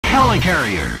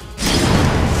helicarrier.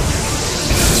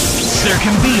 There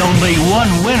can be only one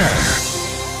winner.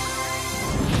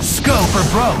 Scope or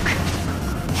broke.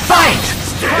 Fight!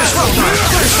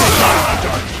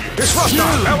 Disruptor!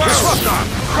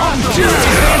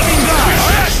 Advancing guard.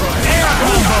 Air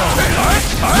combo.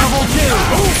 Level 2.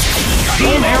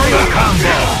 Team aerial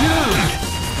combo.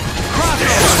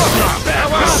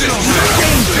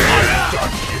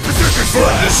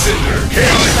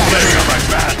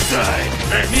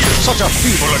 Such a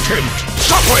feeble attempt!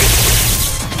 Shockwave!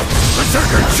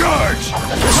 Berserker charge!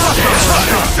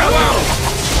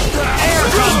 Air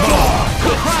combo.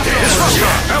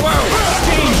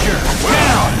 Danger.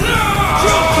 Down.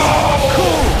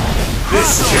 Cool.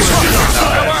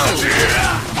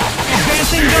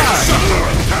 Advancing guard.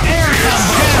 Air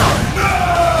combo. Down.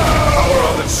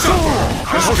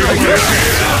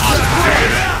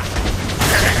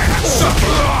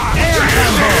 Air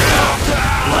combo.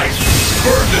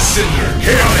 Burn the cinder!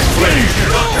 Chaotic flame!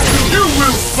 You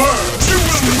will burn! You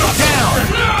will not Down.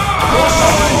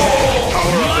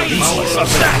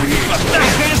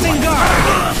 Advancing guard.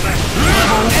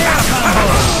 Air combo.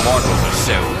 Mortal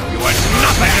pursuit! You are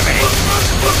nothing to me!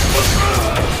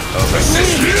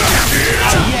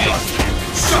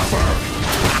 Suffer!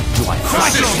 Do I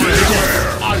fight over this?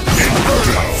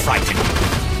 Frightened!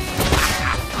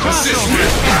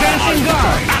 Advancing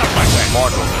guard. Out of my way!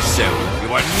 Mortal pursuit!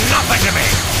 You are nothing to me!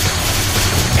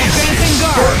 Advancing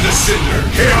guard. Burn the cinder!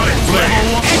 Chaotic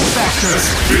flame! X-Factor.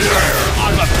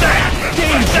 On the back!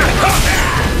 Danger.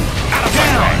 Out of my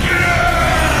way!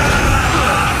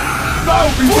 Now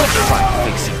be try to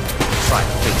fix it! Try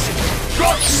to fix it!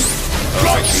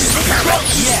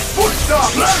 Yes. Foot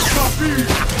stop! You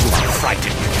are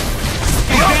frightened!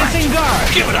 Advancing guard.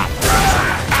 Give it up!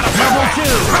 Out of Level 2.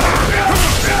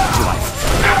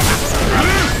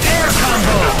 Air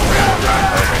combo.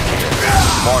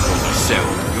 Mortal pursuit!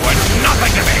 You are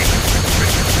nothing to me!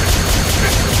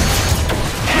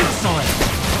 Excellent.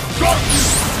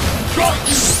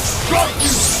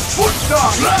 Foot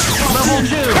stop! Level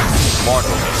 2.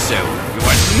 Mortal pursuit! You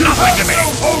are nothing to me!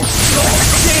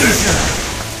 Danger.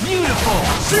 Beautiful.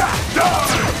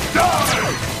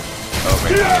 Over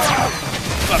here!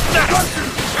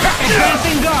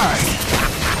 Advancing guard.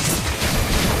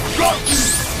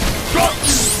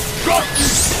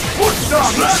 Foot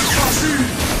stop!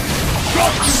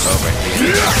 Over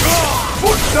here!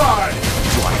 Foot side!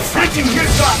 I can get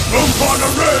that rope on the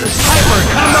race! Hyper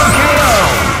combo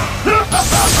KO.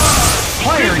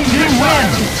 Player 2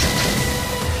 wins.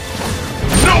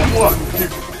 No one can...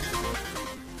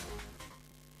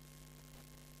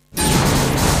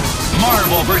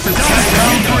 Marvel vs.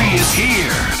 Countdown 3 is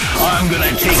here. I'm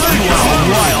gonna take you on a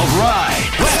wild ride.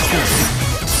 Wesker,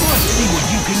 let's see what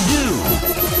you can do.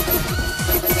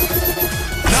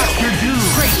 Dr. Doom,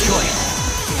 great choice.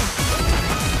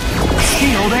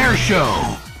 Shield Air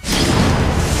Show.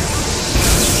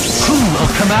 Who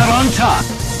will come out on top?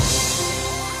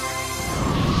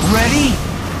 Ready?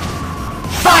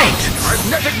 Fight!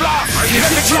 Magnetic block!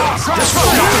 Magnetic block!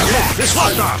 This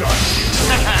one!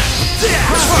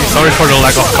 Sorry for the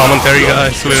lack of commentary,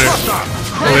 guys. We're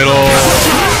a little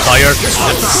tired. It's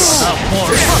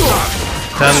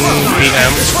 10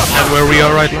 p.m. at where we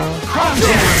are right now.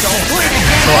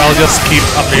 So I'll just keep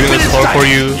updating the score for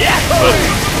you, but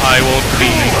I won't be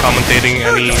commentating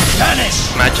any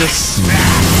matches.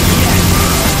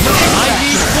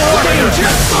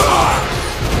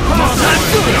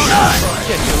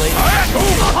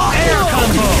 Air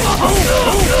combo.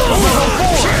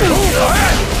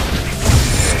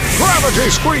 Gravity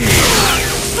squeeze!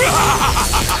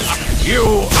 You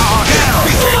are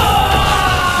defeated!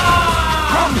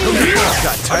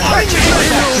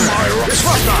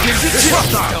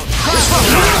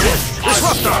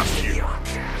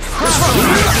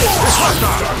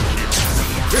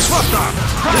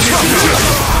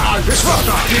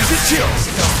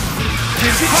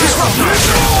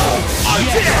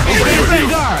 Advancing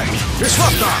guard.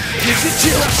 Disruptor! Gives it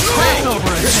chill!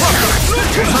 Crossover attack.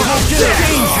 Level 2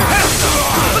 danger.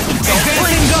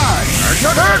 Advancing guard.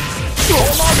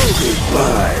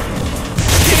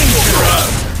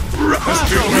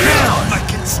 Crossover down.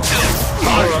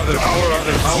 Power of the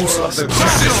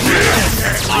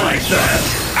I like that!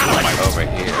 Over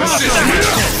here!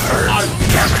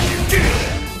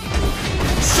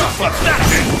 Suffer that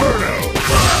inferno!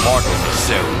 Mortal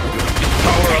pursuit!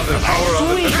 Power of the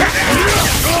Over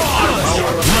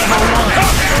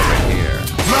here!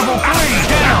 Level 3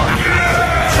 down.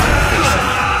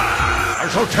 I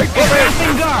shall take the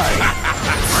Advancing guard.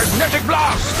 magnetic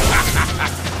blast!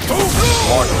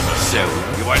 Mortal pursuit!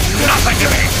 You are nothing to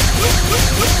me!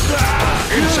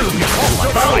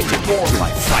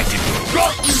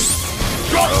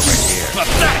 Over here.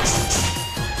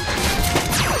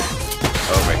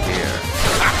 Over here.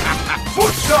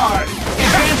 Foot side!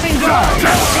 Advancing guard! Air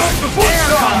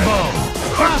combo!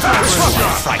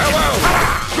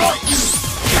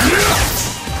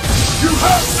 You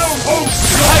have no hope!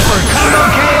 Hyper combo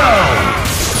KO!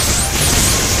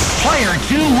 Player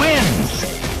 2 wins!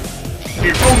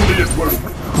 If only it were...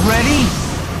 Ready?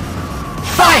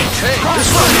 Fight!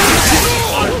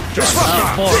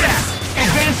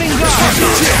 Advancing guard!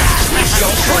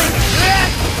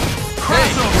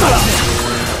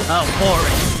 Crossover! How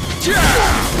boring!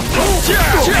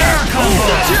 Air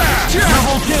combo!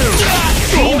 Level 2!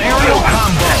 Team aerial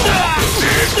combo!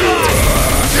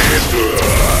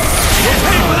 Get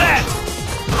hit with that!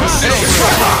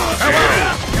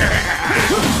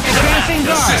 Advancing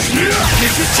guard! How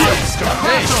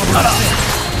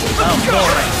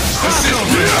boring!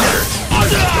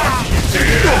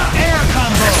 Air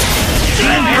combo!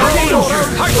 Team aerial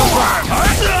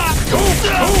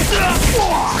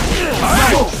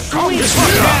Squeeze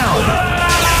down!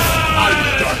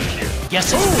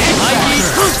 Yes, it's my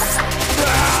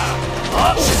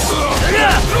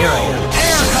Here I am.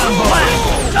 Air combo!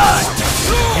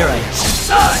 Here I am.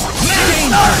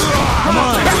 Danger! Come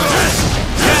on!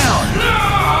 Down!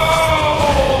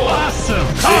 Awesome!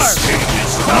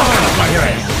 Here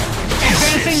I am.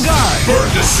 Advancing guard! Burn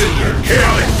the cinder!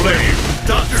 Chaotic flame!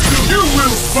 Dr. Doom! You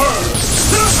will burn!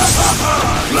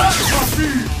 Plasma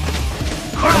beam!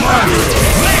 Come on!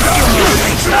 Make your move!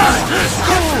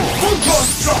 Photon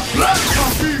shot! Plasma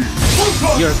beam!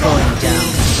 You're going down.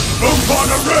 Photon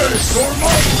array!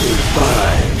 Stormon!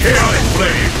 Chaotic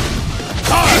flame!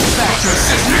 X-Factor!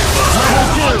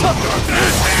 Level 2!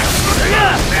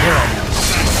 Here I am.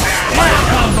 Fire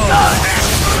combo!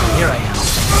 Here I am.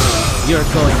 You're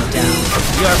going down.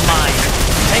 You're mine.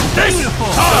 Take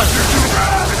beautiful! Come on!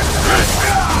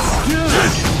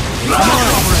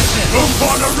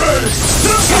 Photon array!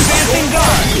 Advancing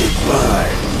guard!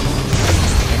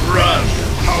 Run!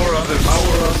 Power up and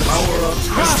power up, power up!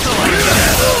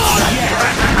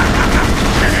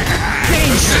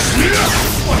 Danger!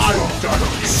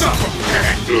 Suffer!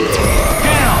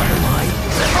 Down!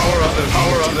 Power up and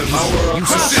power up and power up!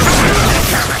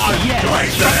 Yes!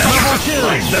 Like that! Level 2!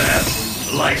 Like that!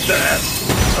 Like that!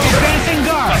 Advancing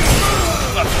guard!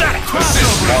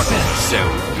 Crossover assist! So,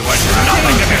 you want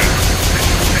nothing to me.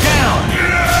 Down!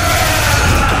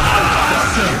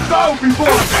 Down before!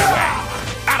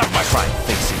 Out of my prime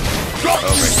facing.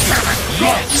 Over here.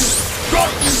 Yes!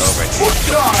 Over here. Foot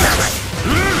side!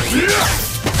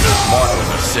 Mortals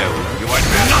of soul, you want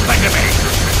nothing to me.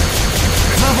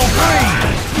 Level 3!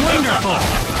 Wonderful!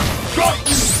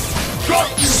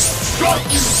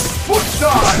 Foot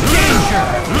side! Danger!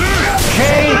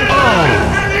 KO!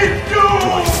 Do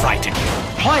I frighten you?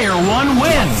 Player 1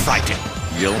 wins! Frighten.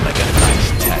 You'll make a nice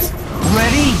test.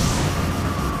 Ready?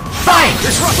 Fight!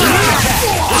 Disruptor!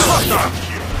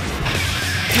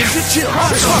 Gives you chills.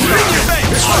 Disruptor!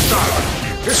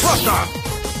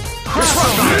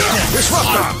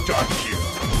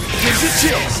 Gives you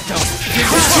chills.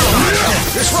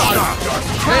 Disruptor!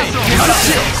 Hey, gives you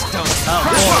chills.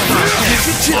 Gives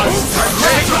you chills.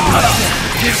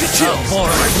 Gives you chills.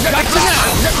 Back to now.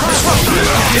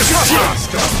 Gives you chills.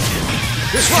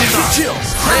 Gives you chills.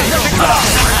 Hey,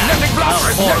 nothing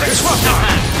blocks. Disruptor.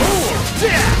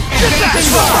 Get that.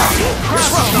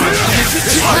 Gives you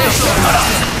chills.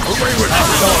 Away with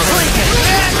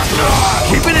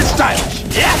Keep it in stylish.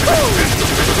 Yeah.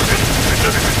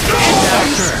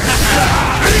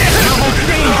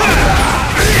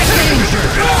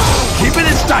 Keep it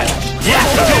in stylish.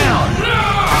 Yeah. Down!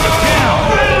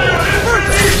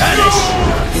 Vanish.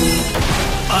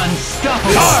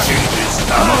 Unstoppable!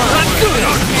 Come on!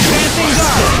 Advancing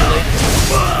guard!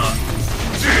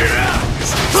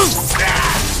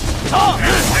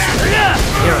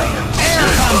 Here I am. Air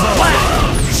combo!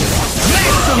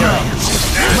 Maximum!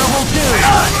 Level 2!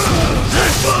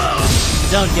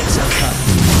 Don't get so tough.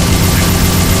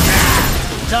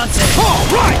 Dante! All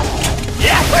right.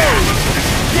 Yeah.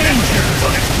 Danger!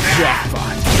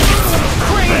 Jackpot.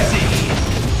 Crazy!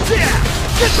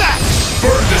 Get back.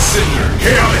 Burn the cinder!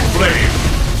 Chaotic flame!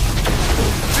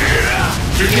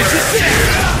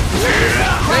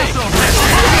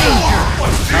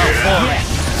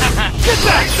 Get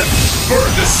back.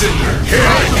 Burn the cinder!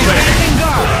 Chaotic flame! Advancing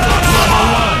guard! Level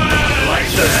 1! Like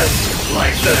that!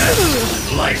 Like that!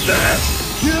 Like that!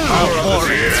 How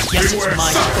boring! Yes, it's Beware!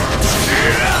 my Suffer!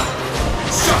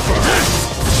 Suffer!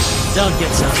 Don't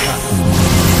get so tough.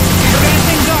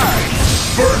 Advancing guard!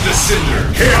 Burn the cinder!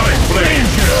 Chaotic flame!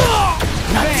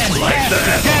 Like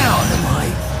that. Down.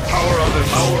 Power of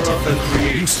the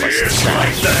creator.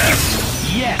 Like that.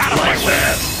 Yes. Like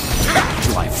that.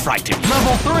 Do I frighten you?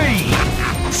 Level 3.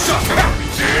 Suffer.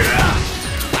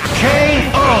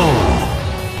 KO.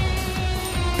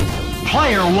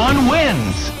 Player 1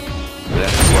 wins.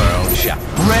 This world shall.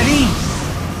 Ready?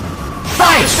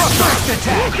 Fight! First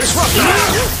attack! Disruptor!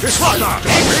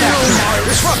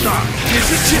 Gives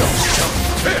you chills.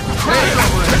 Air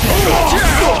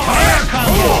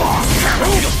combo!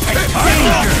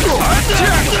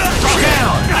 Danger!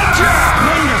 Down!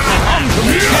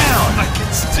 Wonderful! Down! I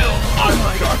can still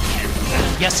unlock you.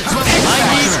 Yes, it's my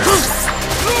need.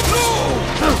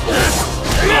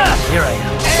 Here I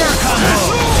am. Air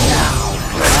combo!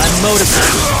 I'm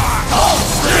motivated.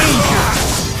 Danger!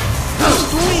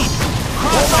 Sweet!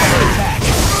 Crossover attack!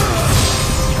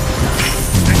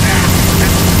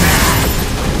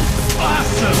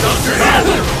 Awesome!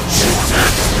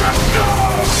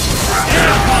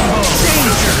 Air combo!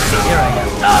 Danger! Here I am.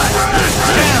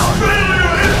 Down!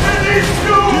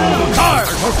 Card!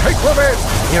 Take revenge!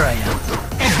 Here I am.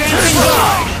 Advancing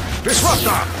glide!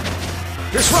 Disruptor!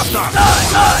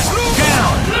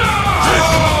 Down!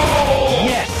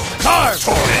 Yes! Card!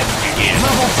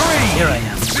 Level 3! Here I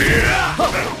am.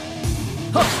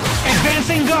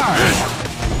 Advancing guard!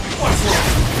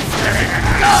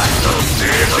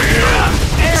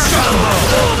 Air combo!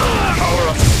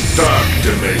 Dark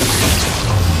dimension.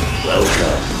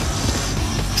 Welcome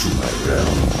to my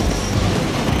realm.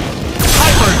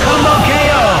 Hyper combo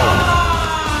KO!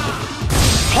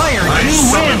 Player 2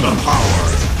 Summon the wins! power.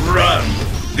 Run!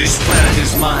 This planet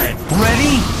is mine.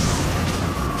 Ready?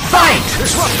 Fight!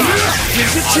 Disruptor!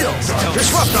 Gives you chills.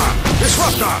 Disruptor!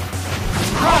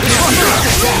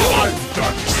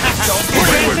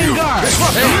 Advancing guard!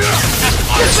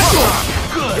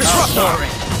 Good!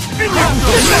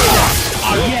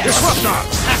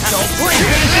 Boring.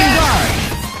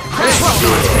 Yes!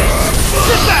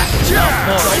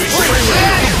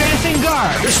 Advancing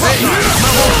guard! Advancing guard!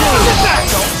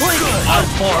 I'm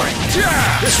boring.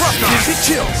 Gives you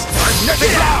chills.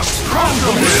 Magnetic blast!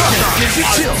 Gives you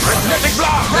chills. Magnetic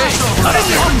blast!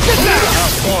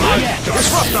 Yes!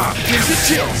 Disruptor! Gives you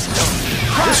chills.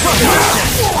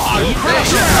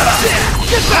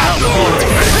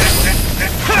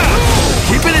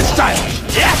 Keep it in style.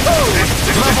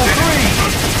 Level 3!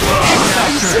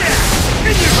 X-Factor!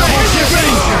 Level 2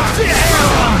 Ranger! Air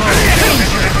combo!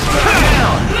 Danger!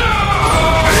 Down!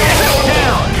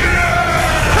 Down!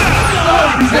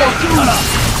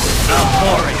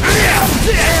 Boring.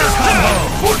 Air combo!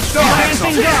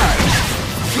 Advancing guard!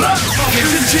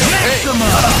 Gives you chills.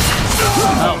 Maximum!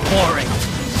 How boring.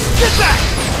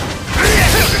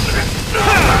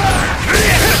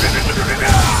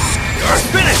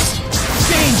 Finish!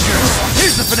 Danger!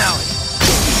 Here's the finale.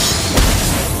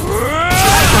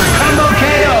 Combo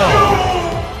KO!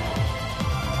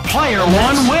 Player 1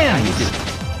 wins!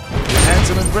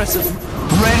 Handsome, impressive.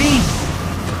 Ready?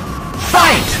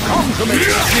 Fight!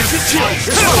 Gives you chills.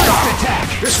 First attack!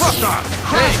 Disruptor!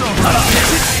 Crossover!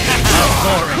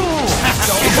 Boring. Cool!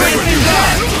 Advancing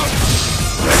guard!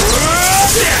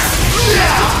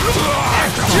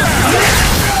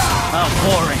 How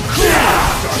boring.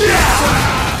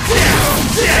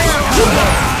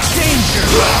 Danger!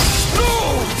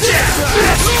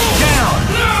 Down!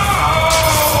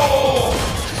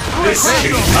 This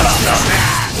king is nothing!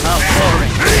 How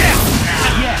boring.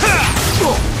 Yes!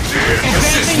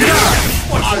 Advancing guard!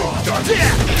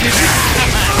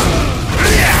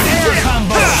 Air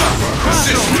combo!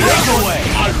 Breakaway!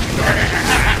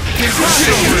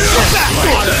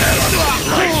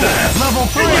 Level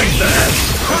 3!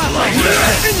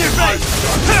 In your face!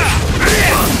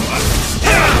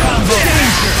 Air combo!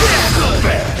 Danger!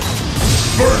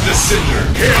 Burn the cinder!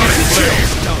 Chaotic flame!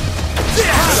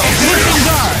 Advancing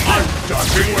guard!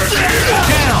 Dodging where it is!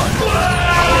 Down!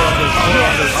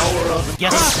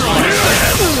 Yes.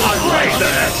 Like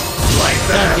that! Like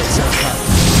that! Don't get so tough.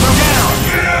 Down!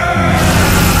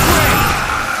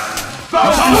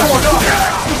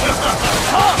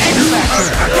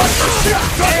 X-Factor!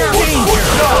 Air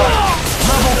danger!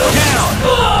 Level down!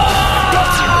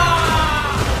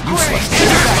 Great!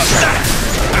 X-Factor!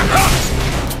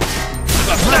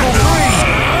 Level 3!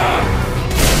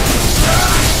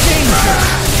 Danger!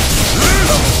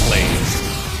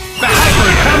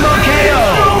 Hyper combo KO!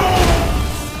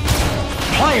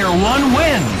 Player 1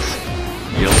 wins!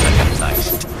 You'll recognize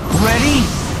it. Ready?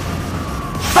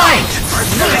 Fight!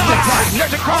 Magnetic attack!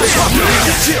 Magnetic cross!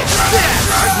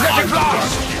 Magnetic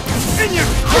blast! In your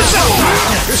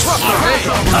disruptor!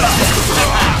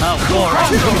 How boring.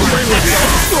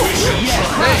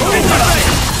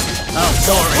 Oh,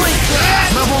 boring.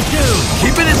 Level 2.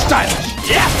 Keeping it stylish.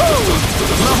 Yahoo!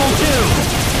 Level 2.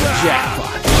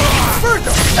 Jackpot.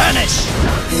 Further. Vanish.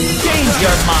 Change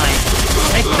your mind.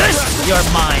 Take this. Your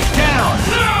mind. Down.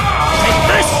 Take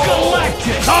this.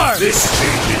 Galactic. Hard. This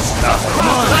stage is nothing. Come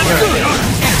on. I'm good.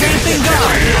 Advancing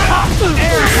guard.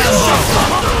 Air combo.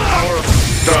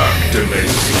 Dark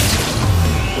dimension.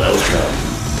 Welcome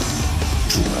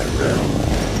to my realm.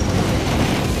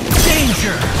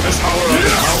 Danger. The power of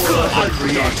the power of the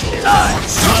creator.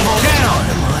 Level down.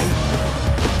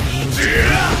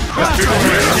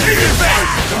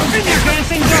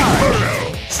 Advancing guard. Advancing guard.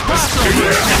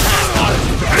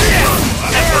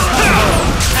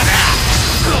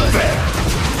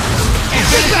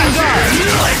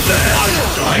 Like that.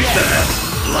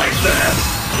 Like that.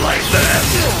 Like that.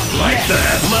 Like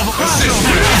that. Level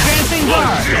advancing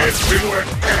guard.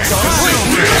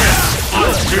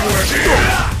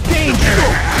 Danger.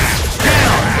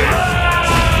 Down.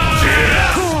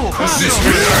 Cool.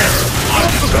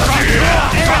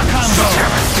 Air combo.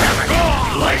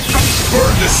 Like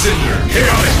burn the cinder.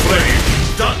 Chaotic flame.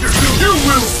 Dr. Doom. You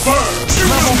will burn.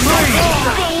 Level 3.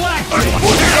 Galactic.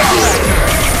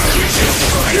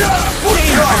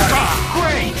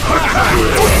 Great.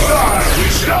 We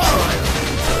shall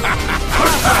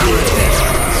try.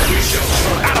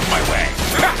 Out of my way.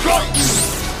 We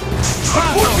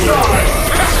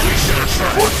shall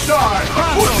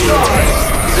try.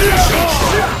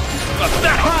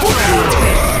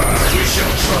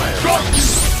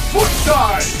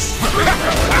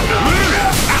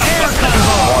 Air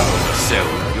combo. So,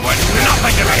 you want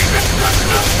nothing to me.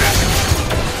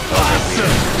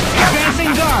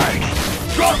 Advancing guard.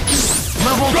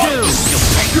 Level 2.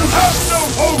 You have no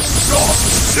hope, Doc.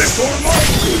 This or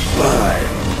mine. Goodbye.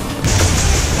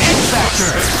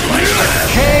 X-Factor.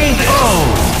 KO.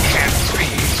 Can't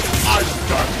breathe. I'm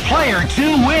done. Player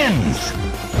 2 wins.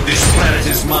 This planet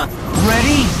is mine.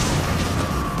 Ready?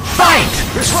 Fight!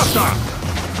 Disruptor.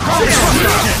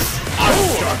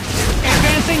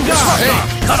 Advancing guard.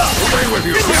 Cut up. Away with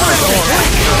you.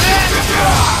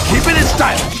 Keeping it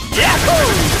stylish. Yahoo!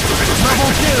 Level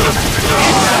 2.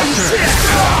 X-Factor.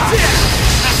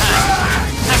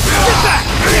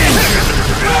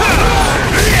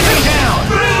 Down.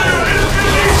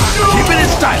 Keeping it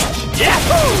stylish.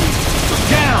 Yahoo!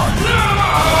 Down.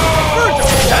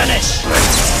 Vanish.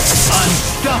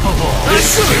 Unstoppable.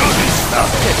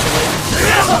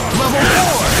 Level 4.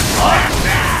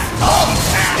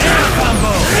 Air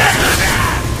combo.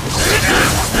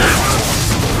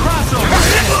 Crossover.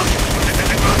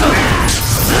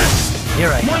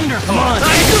 Here I am. Wonderful. Come on.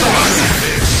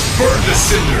 Burn the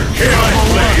cinder. Chaotic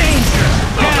flame. Danger.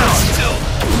 Down.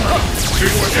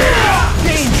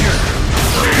 Danger.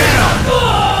 Down.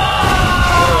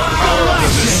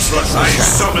 I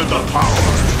summon the power.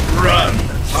 Run.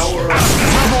 Power.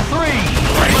 Level 3.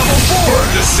 Level 4. Burn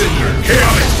the cinder.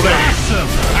 Chaotic flame. Awesome.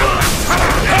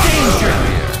 Danger.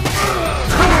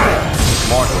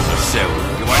 Mortals are so.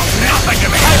 You want nothing to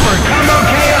me. Hyper combo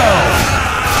KO.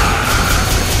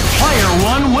 Player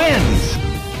 1 wins.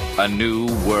 A new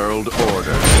world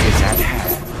order is at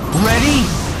hand. Ready?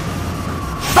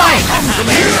 Fight!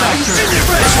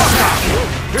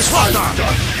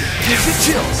 Gives you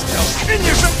chills.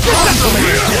 Advancing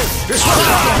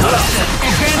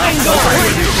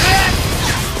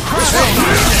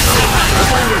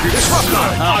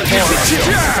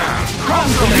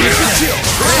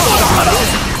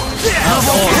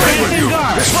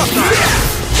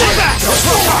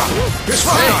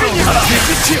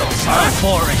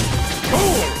boring.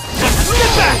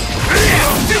 Get back!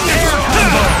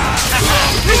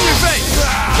 In your face!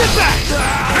 Get back!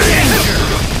 Danger!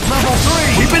 Level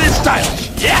 3! Keeping it stylish!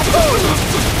 Yahoo!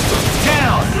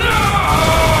 Down!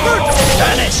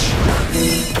 Vanish!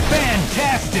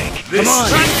 Fantastic! Come on!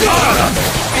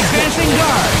 Advancing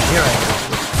guard! Here I go.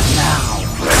 Now,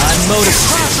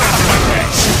 unmotivated.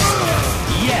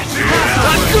 Yes!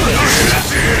 I'm good!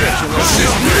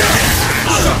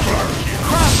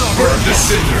 Crossover! Burn the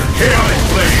cinder. Chaotic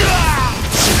flame.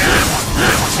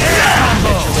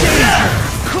 Combo! Danger!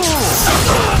 Cool!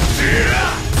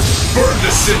 Burn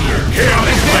the cinder.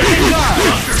 Chaotic Advancing flame. guard!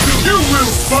 You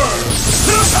will burn.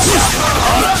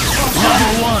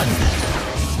 Level 1!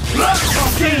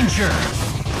 Danger!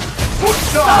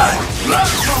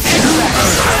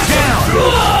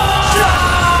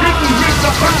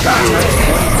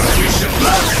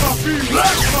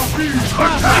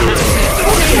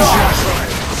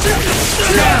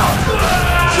 Down!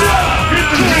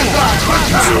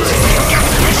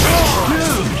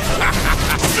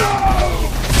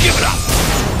 Give it up.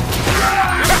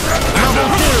 Level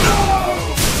 2!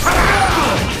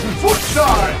 Foot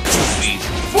side.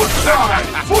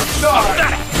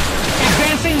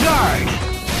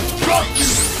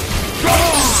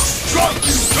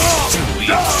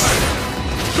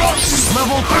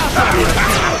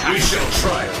 We shall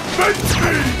triumph. Face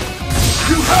me!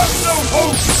 You have no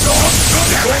hope, dog!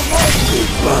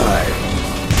 Goodbye.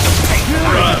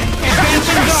 Run!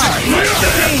 Advancing guard!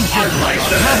 Danger!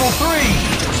 Level 3!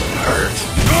 Hurt.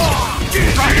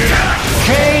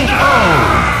 KO!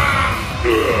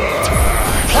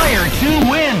 Player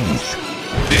 2 wins!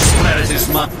 This planet is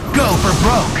my... Go for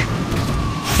broke!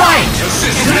 Fight!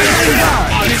 Advancing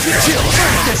guard!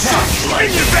 First attack!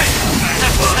 In your face!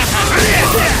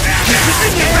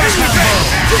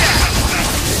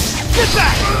 Get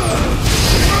back!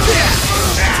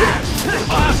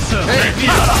 Awesome!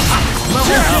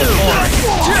 Level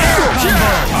 2!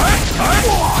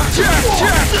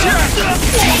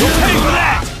 You'll pay for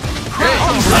that!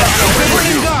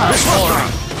 Advancing guard!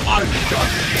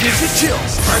 Gives you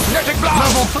chills! Magnetic blast!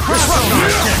 Level 3!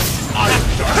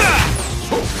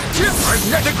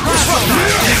 Magnetic blast!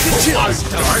 Gives you chills!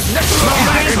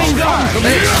 Advancing guard!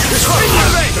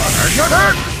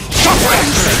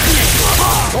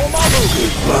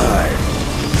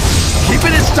 Keep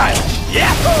it in style!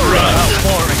 Yeah! Run!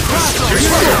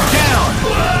 Down!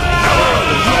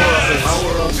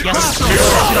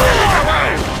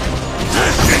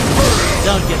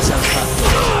 Don't get so tough.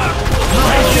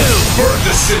 Burn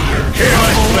the cinder!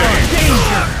 Chaotic flame!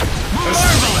 Danger!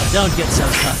 Don't get so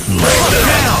tough.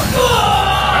 Down!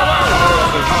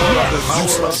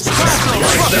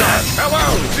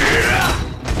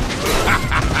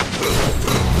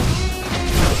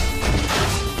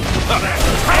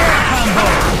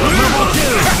 Level 2!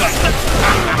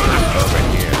 Over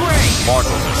here. Great!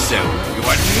 Mortals are so. You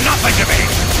are nothing to me.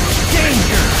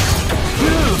 Danger!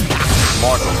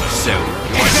 Mortals are so.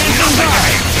 You are Advancing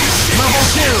guard! Level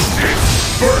 2!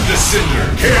 Burn the cinder!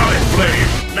 Chaotic flame!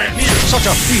 Magnetic! Such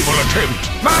a feeble attempt!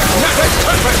 Magnetic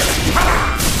tempest!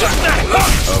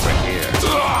 over here.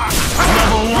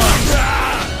 Level 1!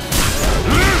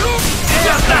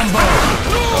 Air combo!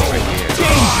 Over here.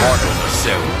 Mortals are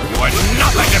so. You are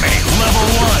nothing to me. Level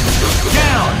 1!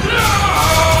 Down!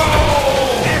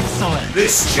 Excellent!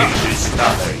 This changes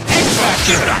nothing.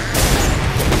 X-Factor!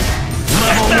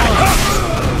 Level 1!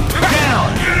 Down!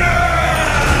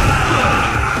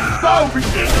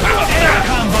 Air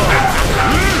combo!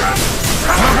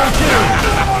 Level 2!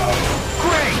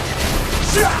 Great!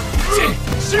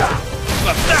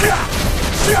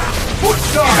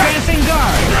 Advancing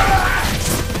guard!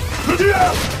 Danger!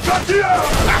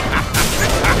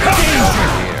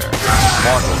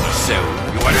 Mortals are so.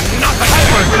 You are nothing.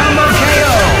 Hyper combo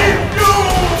KO!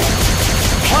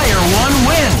 Player 1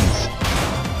 wins!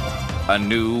 A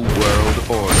new world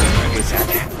order is at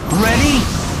hand. Ready?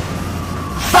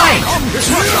 Fight! Gives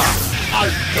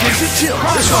you chills!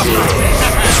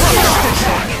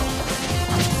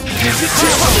 Gives you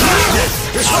chills!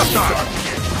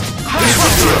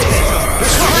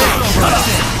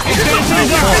 Advancing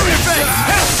guard!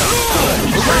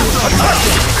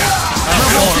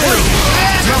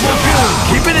 Level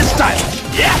 2! Keep it in style!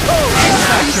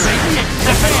 X-Factor!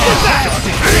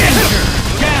 Fantastic! Danger!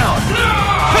 Down!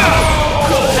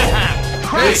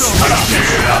 Crossover!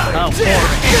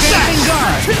 Advancing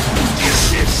guard!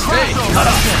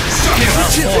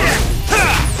 Crossover!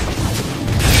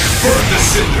 Burn the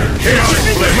cinder! Chaotic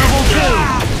flame! Level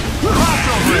 2!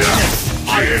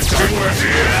 Crossover!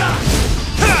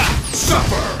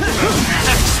 Suffer!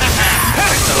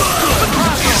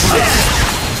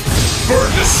 Burn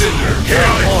the cinder!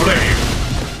 Chaotic flame!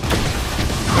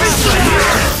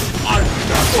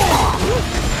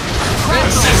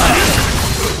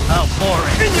 How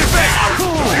boring! In your face!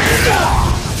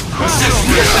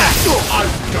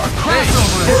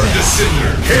 Burn the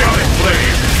cinder! Chaotic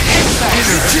flame!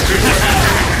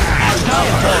 How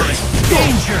boring!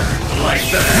 Danger! Like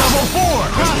that! Level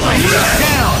 4!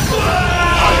 Down!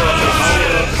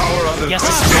 Guess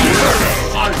it's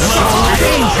Level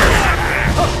danger!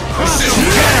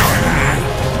 Down!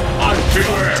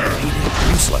 Beware!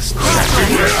 Useless!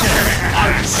 Beware!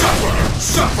 Suffer!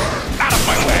 Suffer! Out of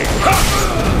my way.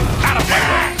 Out of my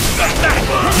way.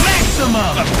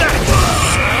 Maximum!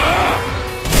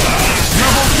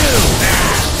 Level 2!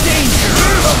 Danger!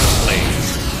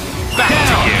 Back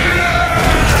to you.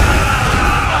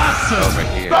 Awesome! Over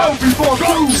here. Bow before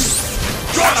doom!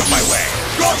 Out of my way.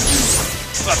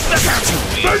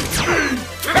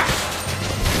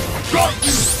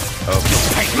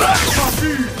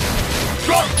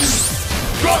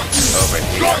 Over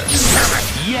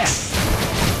here. Yes!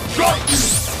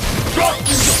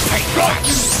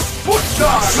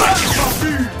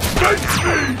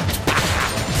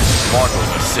 Mortals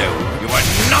are so. You are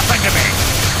nothing to me.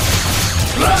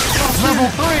 Level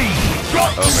 3!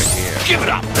 Over here. Give it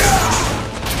up!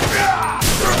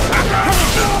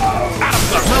 Out of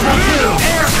the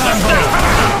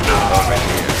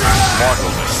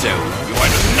mortal so you are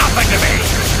nothing to me!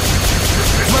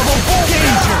 Level 4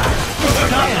 danger!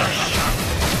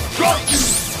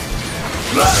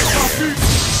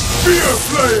 Fear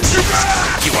flame!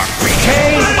 You are weak!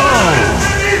 KO!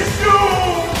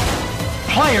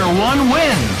 Player 1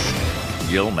 wins!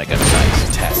 You'll make a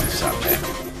nice test someday.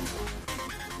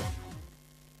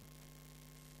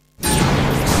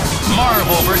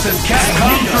 Marvel vs.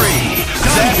 Capcom 3!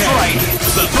 That's right!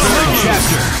 The third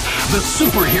chapter! The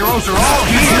superheroes are all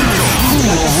here! Who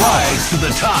will rise to the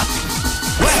top?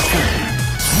 Wesker!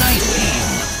 Nice team!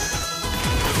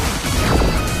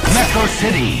 Metro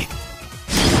City!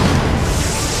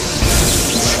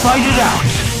 Fight it out!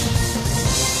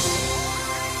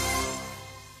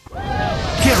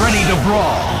 Get ready to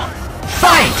brawl!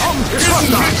 Fight!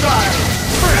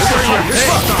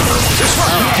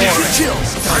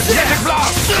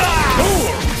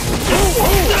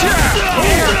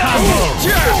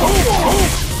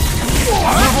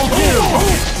 Level 2!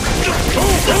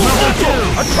 Level 2!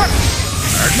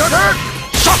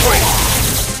 Shockwave!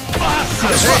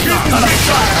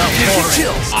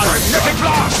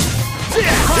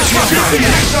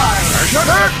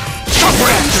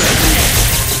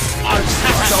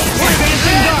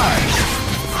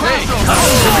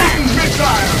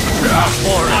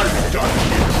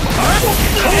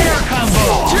 Air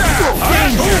combo!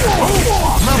 Danger!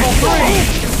 Level 3!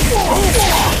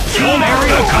 Team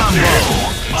aerial combo!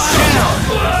 Down!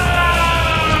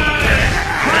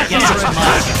 Yes, it's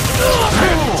mine!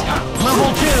 Level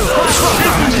 2!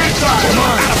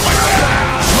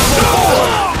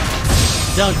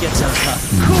 Don't get so tough.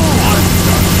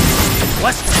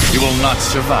 What? You will not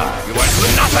survive. You are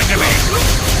nothing to me!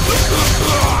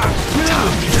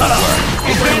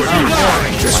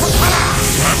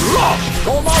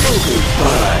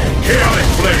 Chaotic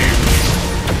flame!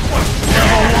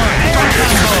 Level 1! Air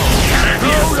combo!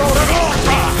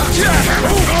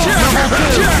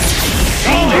 Level 2!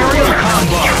 Team aerial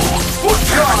combo!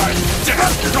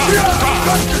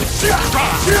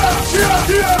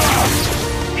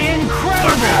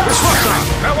 Incredible!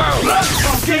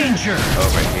 Danger!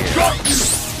 Over here.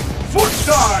 Foot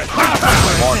side!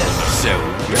 Mortal so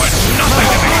you are nothing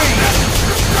to me!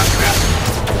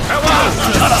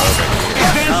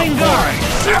 Advancing guard!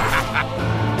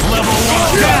 Level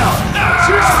 1 down!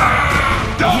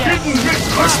 Hidden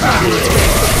missile!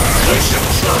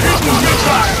 Hidden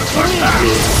missile!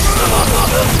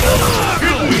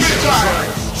 Hidden missile!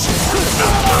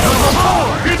 Level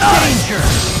 4! Danger!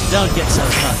 Don't get so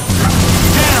tough.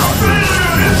 Down!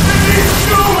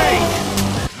 Great!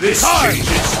 This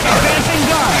changes! Advancing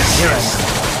guard!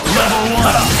 Level 1!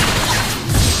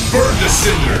 Burn the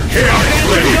cinder! Chaotic Advancing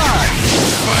flame! guard!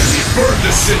 Burn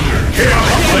the cinder!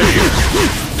 Chaotic flame!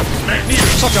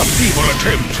 Magnetic! Such a feeble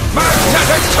attempt!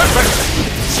 Magnetic tempest!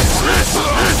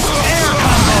 Air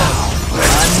combo!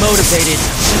 I'm motivated.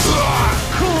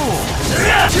 Cool!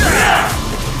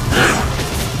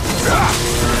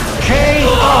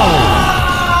 KO!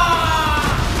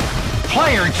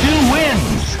 Player 2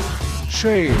 wins!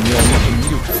 Shame you're not a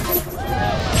mutant.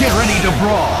 Get ready to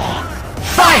brawl!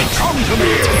 Fight! Come to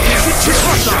me!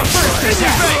 First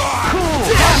attack! Cool!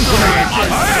 Come to me!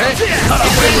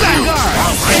 Advancing guard!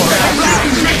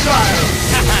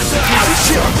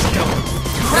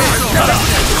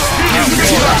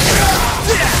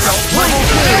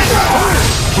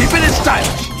 Keeping it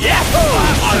stylish!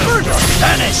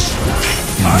 Vanish!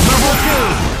 Level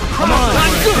 2! Come on!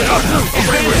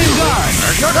 Advancing guard!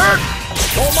 Goodbye!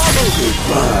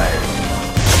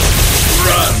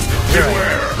 Run!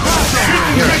 Beware!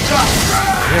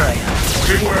 Here I am.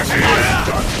 Beware!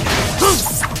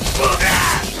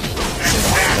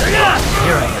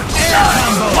 Here I am. Air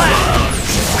combo!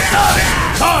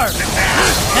 Card!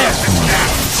 There.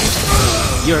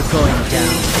 You're going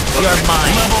down. You're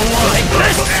mine. Level 1! Take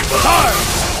this! Card!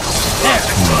 There.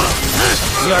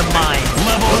 You're mine.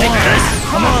 Level Take 1! this!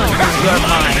 Come on! You're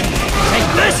mine. Take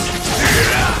this!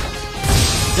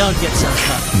 Don't get so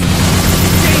tough.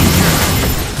 Danger!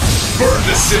 Burn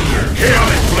the cinder!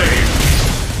 Chaotic flame!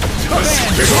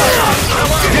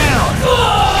 Down!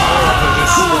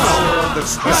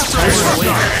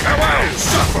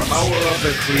 Power of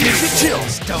the creator!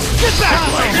 Chills, don't Get back!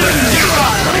 Level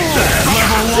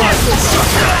 1!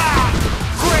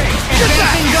 Great!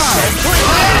 Advancing guard!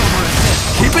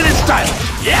 keeping it stylish.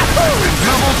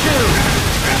 Level 2!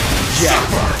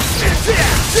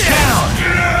 Down!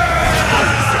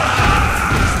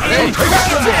 Hey,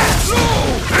 Yes!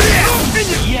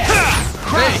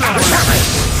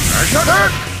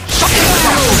 Crossover!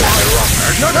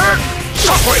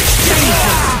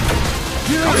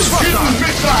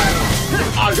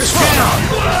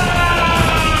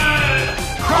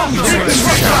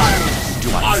 Do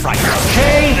I frighten?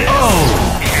 KO!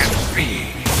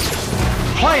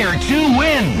 Player 2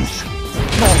 wins!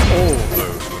 Not all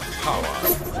those with power.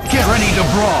 Get ready to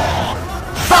brawl!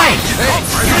 Fight!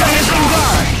 Dancing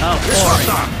guard! Oh, boring.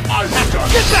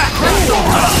 Get back!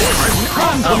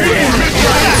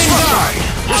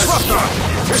 Disruptor!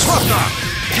 Disruptor!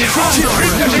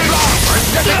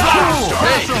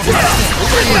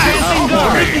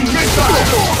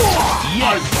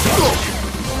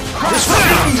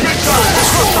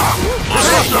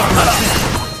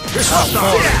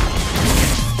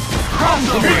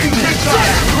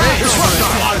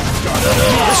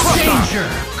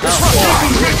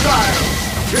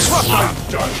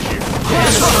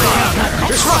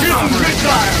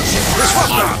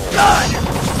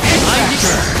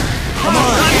 Come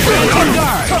on.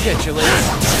 Get you later.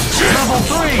 Level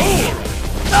 3!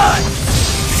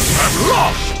 I'm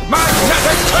lost!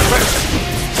 Magnetic tempest!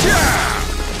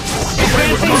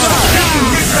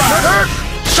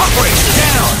 Shockwave!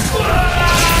 Down!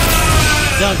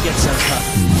 Don't get so tough.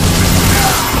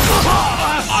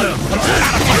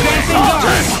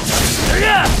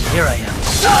 Here I am.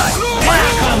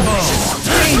 Combo!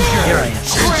 Danger! Here I am.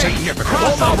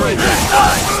 Crossover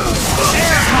attack!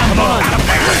 Air combo!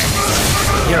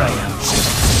 Here I am.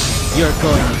 You're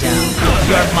going down.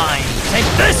 You're mine. Take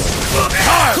this!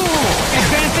 Cool!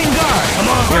 Advancing guard! Come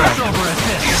on! Crossover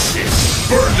assist!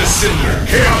 Burn the cinder!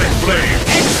 Chaotic flame!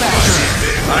 X-Factor!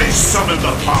 I summon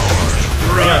the power!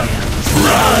 Run!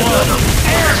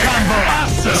 Air combo!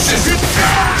 Awesome!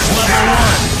 Level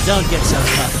 1! Don't get so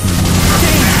tough.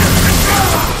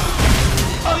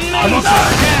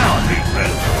 Down!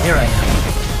 Here I am.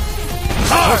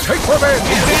 Take revenge!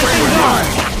 Advancing guard!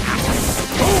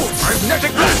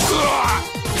 Magnetic!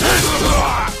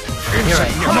 Here I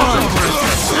am. Come on.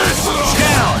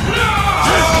 Down!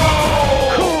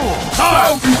 Cool!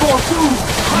 Bow before food!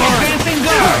 Advancing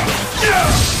guard!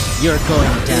 You're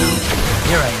going down.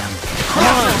 Here I am.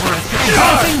 Crossover assist!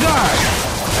 Advancing guard!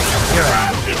 Here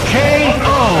I am.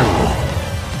 KO!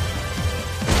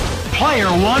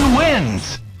 Player 1 wins!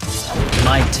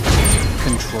 Might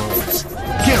controls.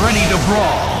 Get ready to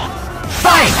brawl!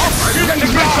 Fight!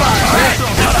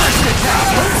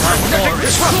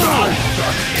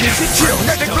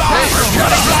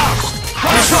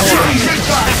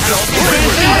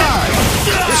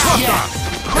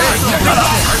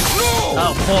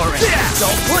 Oh, boring.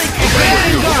 Don't blink!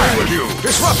 With you!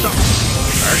 Disrupt them!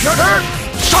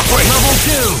 Shockwave! Level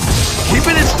 2! Keep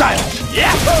it in style!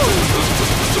 Yeah!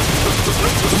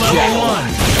 Level 1!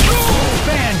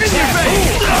 Fantastic!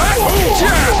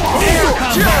 Air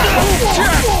combo!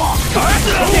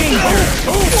 Danger!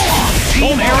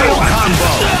 Team aerial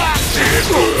combo!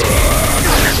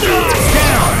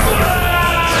 Down!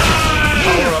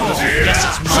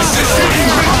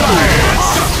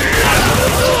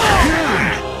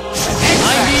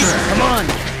 Come on.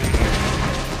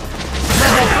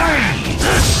 Level 3!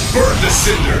 Burn the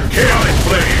cinder! Chaotic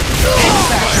flame!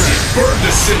 Burn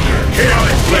the cinder!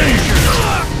 Chaotic flame!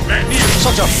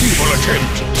 Such a feeble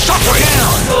attempt! Shockwave!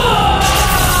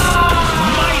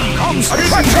 Mighty!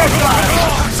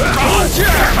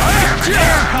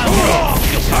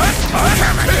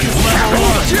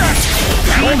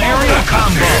 Team aerial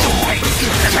combo!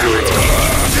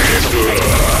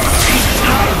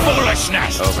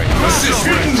 Foolishness! Over here.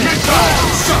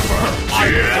 Suffer!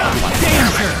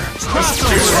 Danger!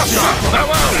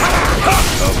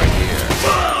 Over here.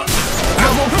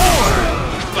 Level 4!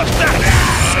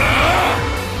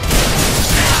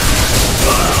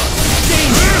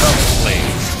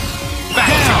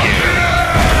 Back to you!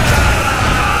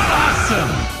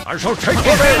 Awesome! I shall take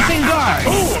Advancing guard!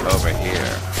 Over here.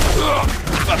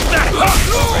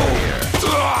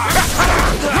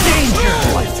 Danger!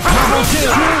 Level 2!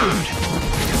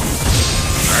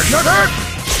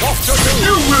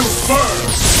 You will burn!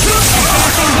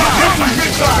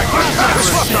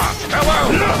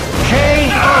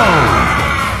 KO!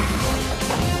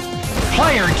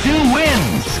 Player 2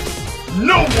 wins!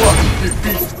 No one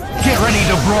defeat! Get ready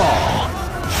to brawl!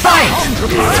 Fight!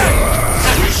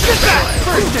 First attack!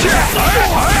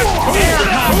 Air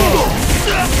combo!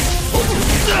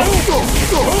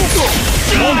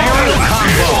 Team aerial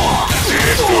combo!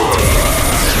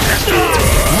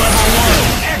 Level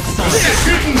 1! Excellent!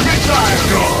 Danger!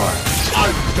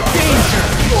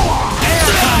 Air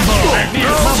combo!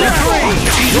 Level 3!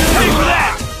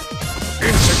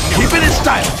 Keep it in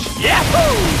style!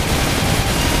 Yahoo!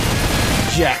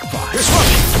 Jackpot.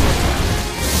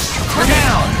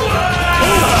 Down!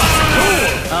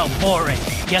 Oh, boring.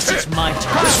 Guess it's my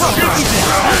turn. Level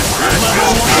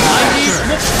 1! I need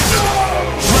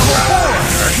Level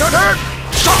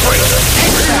 4! Shockwave!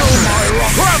 Feel my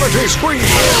gravity scream!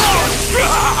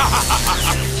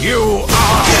 You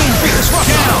are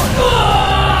down!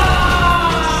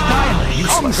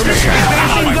 Come to me!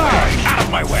 Out of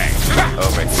my way!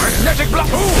 Over here. Magnetic block!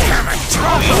 Air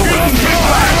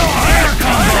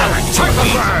combo!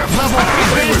 Level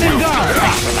advancing guard!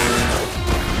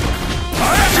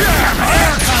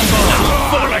 Air combo!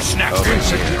 Foolishness!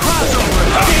 Crossover!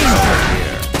 Danger!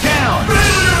 Down!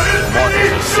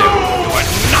 Mortal Sioux!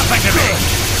 Nothing to me!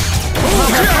 Level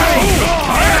 3!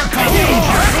 Air combo!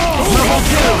 Level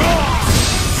 2!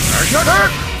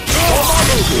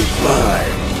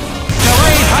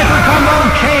 Delayed Hyper Combo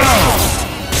KO!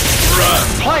 Run!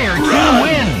 Player 2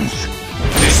 wins!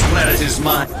 This planet is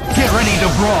mine. Get ready to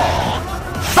brawl!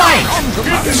 Fight!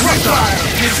 Disruptor!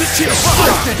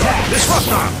 First attack!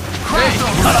 Disruptor!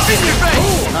 Crossover!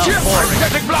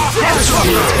 Magnetic block!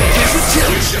 Disruptor!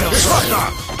 Disruptor!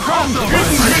 Crossover!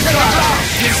 Magnetic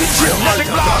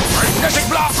block! Magnetic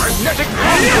block! Magnetic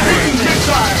block!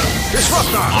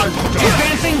 Disruptor!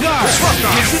 Advancing guard!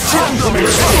 Disruptor!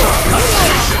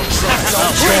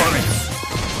 Outpouring!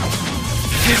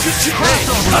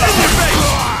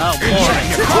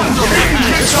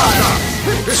 Disruptor!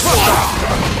 Disruptor!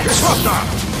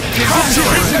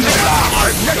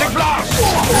 Magnetic block!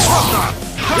 Disruptor!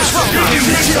 Disruptor!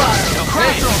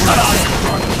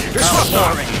 Disruptor!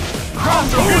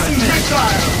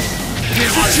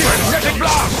 Magnetic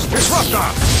block! Disruptor!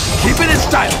 Keep it in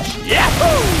style!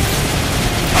 Yahoo!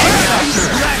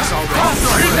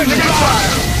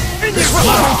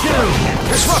 Disruptor!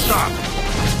 Disruptor! Disruptor!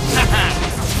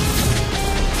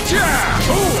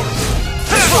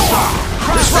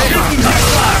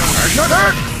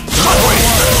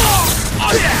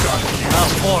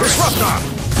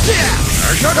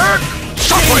 Disruptor!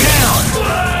 Shockwave!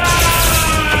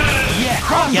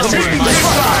 Yes, sir.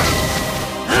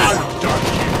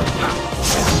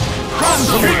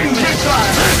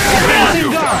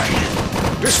 Advancing guard!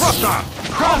 Disruptor!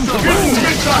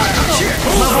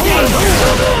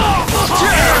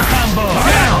 Air combo!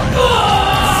 Down!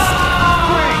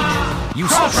 Great! You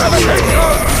surprised!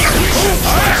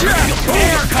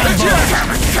 Air combo!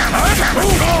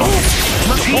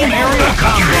 Team aerial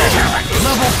combo!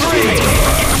 Level 3!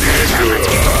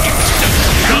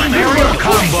 Team aerial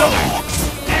combo!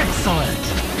 Excellent!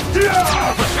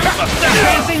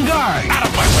 Advancing guard! Out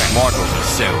of my way. Mortal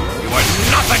Sioux, you are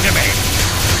nothing to me.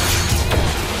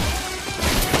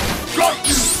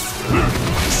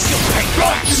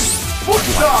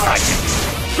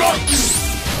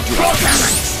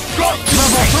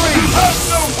 Level 3!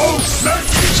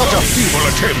 Such a feeble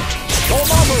attempt!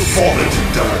 Fall into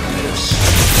darkness!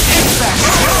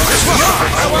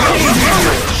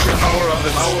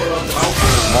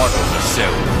 Mortal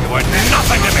Sioux, you are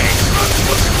nothing to me.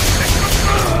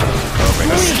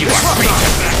 You are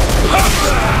beaten.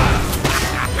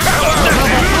 Level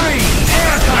 3!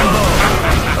 Air combo!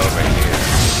 Over here.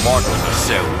 Mortal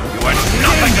Sioux, you are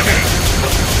nothing to me.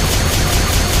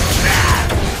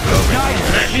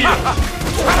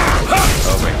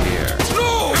 Over here.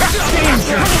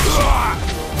 Danger!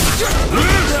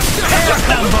 Air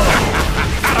combo!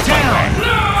 Down!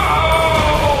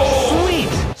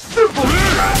 Sweet!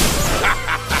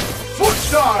 Foot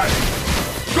dive!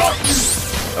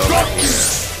 Over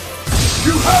here.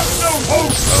 You have no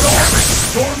hope!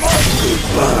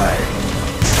 Goodbye!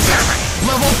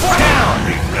 Level 4 down!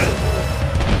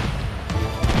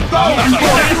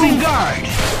 Advancing guard!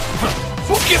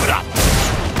 Give it up!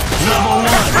 Level 1!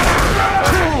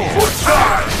 Foot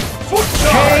dive! Foot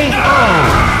dive! KO!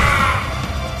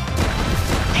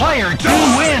 Player 2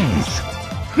 wins!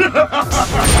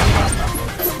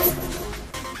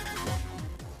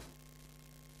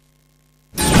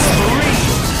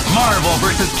 Marvel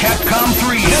vs. Capcom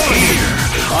 3 is here!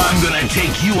 I'm gonna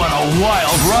take you on a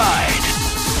wild ride!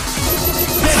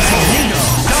 Nino,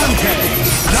 Dante,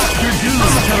 Dr. Doom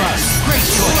to us! Great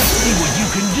choice! See what you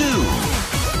can do!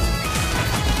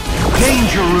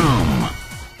 Danger Room!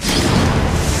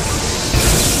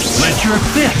 Let your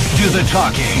fist do the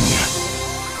talking!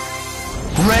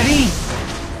 Ready?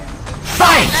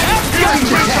 Fight!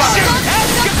 Level 2!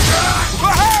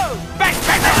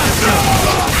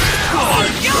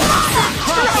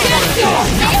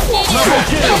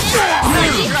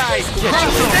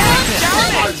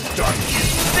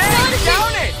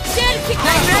 Down it!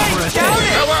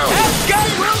 Have gun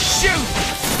will shoot!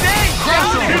 Stay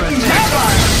down it!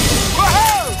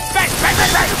 Whoa! Back!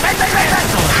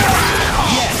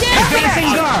 Yes! Advancing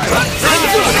guard!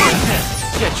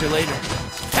 Catch you later.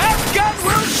 Have gun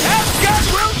will shoot!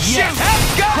 Yes! Have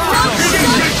gun will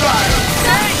shoot!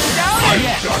 Stay down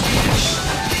it!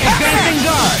 Yes! Advancing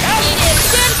guard.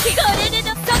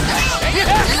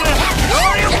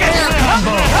 Air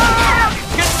combo.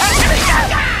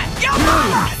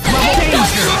 Level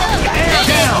danger. Air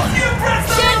down.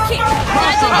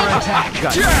 Crossover attack.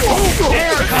 Air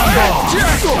combo.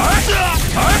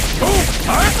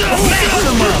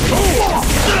 Maximum.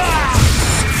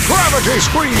 Gravity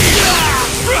squeeze!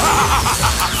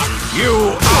 You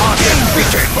are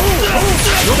defeated!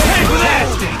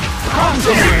 Fantastic.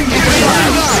 Crossover.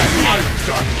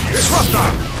 Disruptor!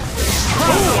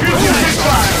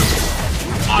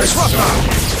 Disruptor!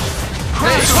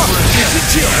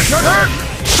 Disruptor!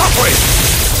 Shockwave!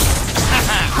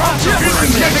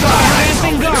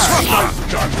 Advancing guard.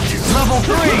 Level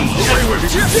 3. Level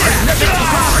 2.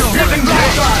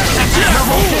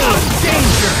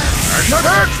 Danger.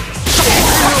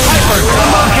 Hyper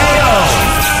combo KO.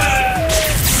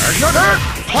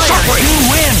 Player 2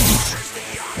 wins.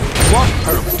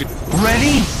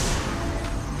 Ready?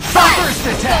 First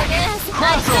attack.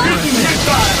 Crossover.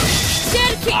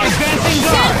 Advancing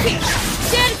guard.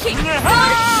 Advancing guard.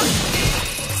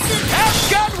 Air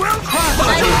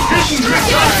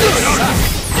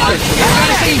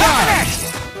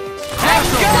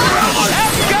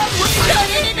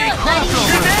combo.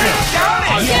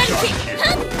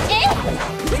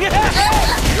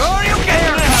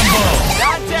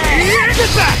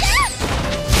 Get back!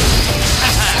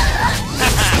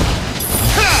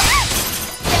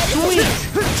 Sweet.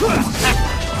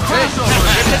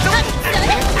 Crossover.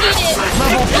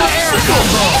 Level 4 air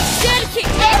combo. Take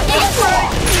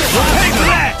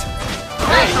that.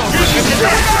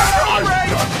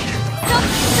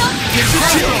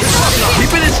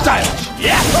 Keep it in style!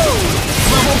 Yeah.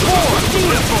 Level 4.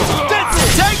 Beautiful.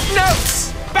 Take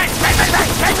notes! Bang, bang, bang, bang,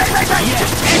 bang, bang, bang, bang!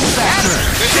 Yes. X-Factor.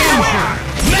 Danger.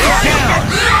 Knockdown.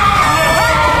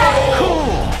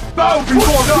 Cool. Bow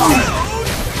before God!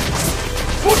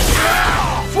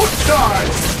 Foot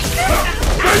dive!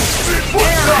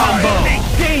 Air combo.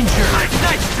 Danger.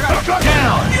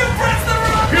 Down.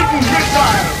 Hidden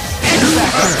missile!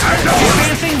 X-Factor.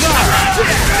 Advancing guard.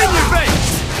 In your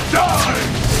face! Die!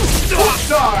 Foot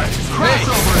dive!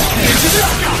 Crossover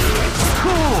attack.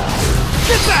 Cool.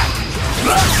 Get back!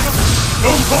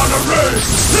 Upon a race!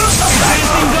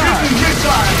 Advancing guard. Hidden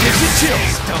missile! Get your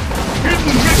chills!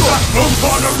 Hidden missile!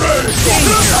 Upon a race!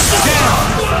 Down.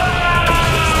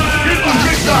 Hidden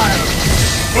missile!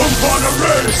 Upon a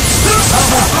race!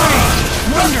 Level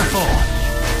 3. Wonderful.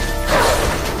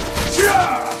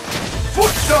 Yeah!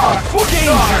 Foot dive! Foot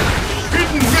dive!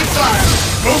 Hidden missile!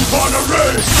 Upon a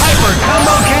race! Hyper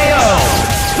combo KO.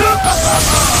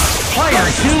 Player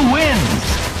 2 wins.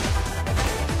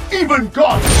 Even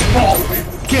God is small!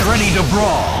 Get ready to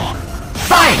brawl.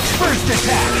 Fight! First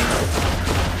attack.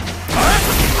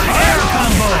 Air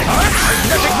combo.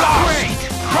 Great.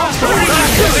 Crossover.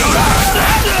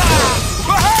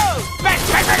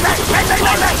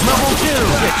 Level 2.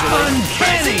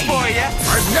 Uncanny.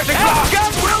 Magnetic block!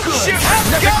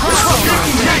 Magnetic crossover!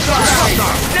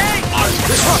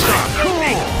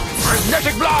 Cool.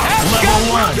 Magnetic block! Level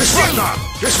 1. Disruptor!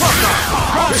 Disruptor!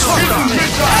 Disruptor!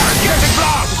 Magnetic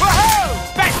block!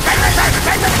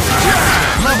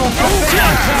 Level 4.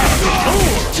 Fantastic.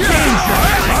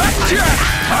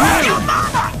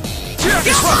 Danger.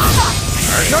 Disruptor!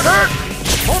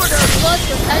 Hold it there!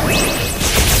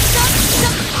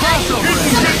 Crossover.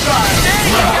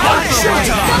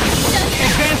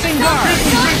 Advancing guard.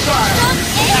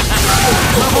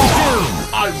 Level 2.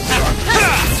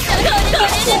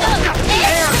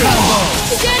 Air combo.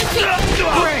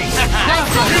 Great.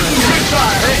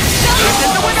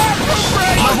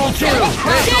 Level 2.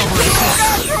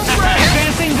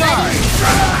 Advancing guard.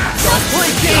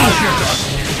 Complete danger.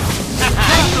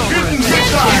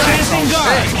 Advancing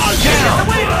guard. Down.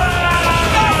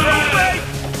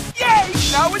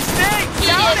 Now it's me!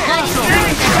 Down it!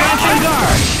 Advancing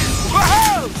guard.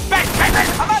 Whoa! Bang, bang, bang!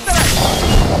 I'm under it!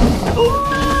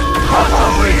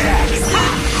 Crossover attack.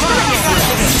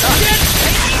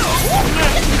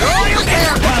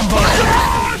 Air combo.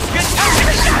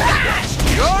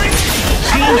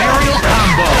 Team aerial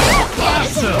combo.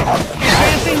 Awesome.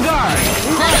 Advancing guard.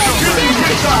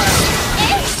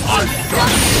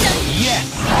 Yes.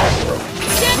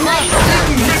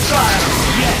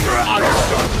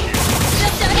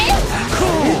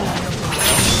 Cool.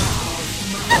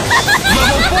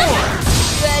 Level 4.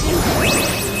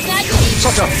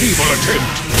 Such a feeble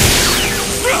attempt!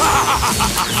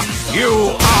 You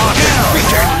are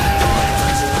defeated!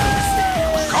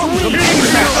 Come to me!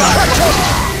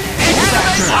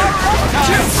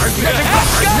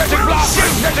 Magnetic blast!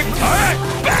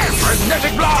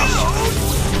 Magnetic blast!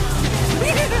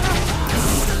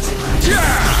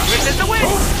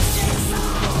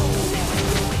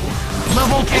 The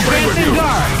Voltage Away with Dancing you.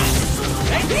 Guard!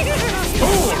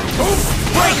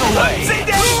 Breakaway!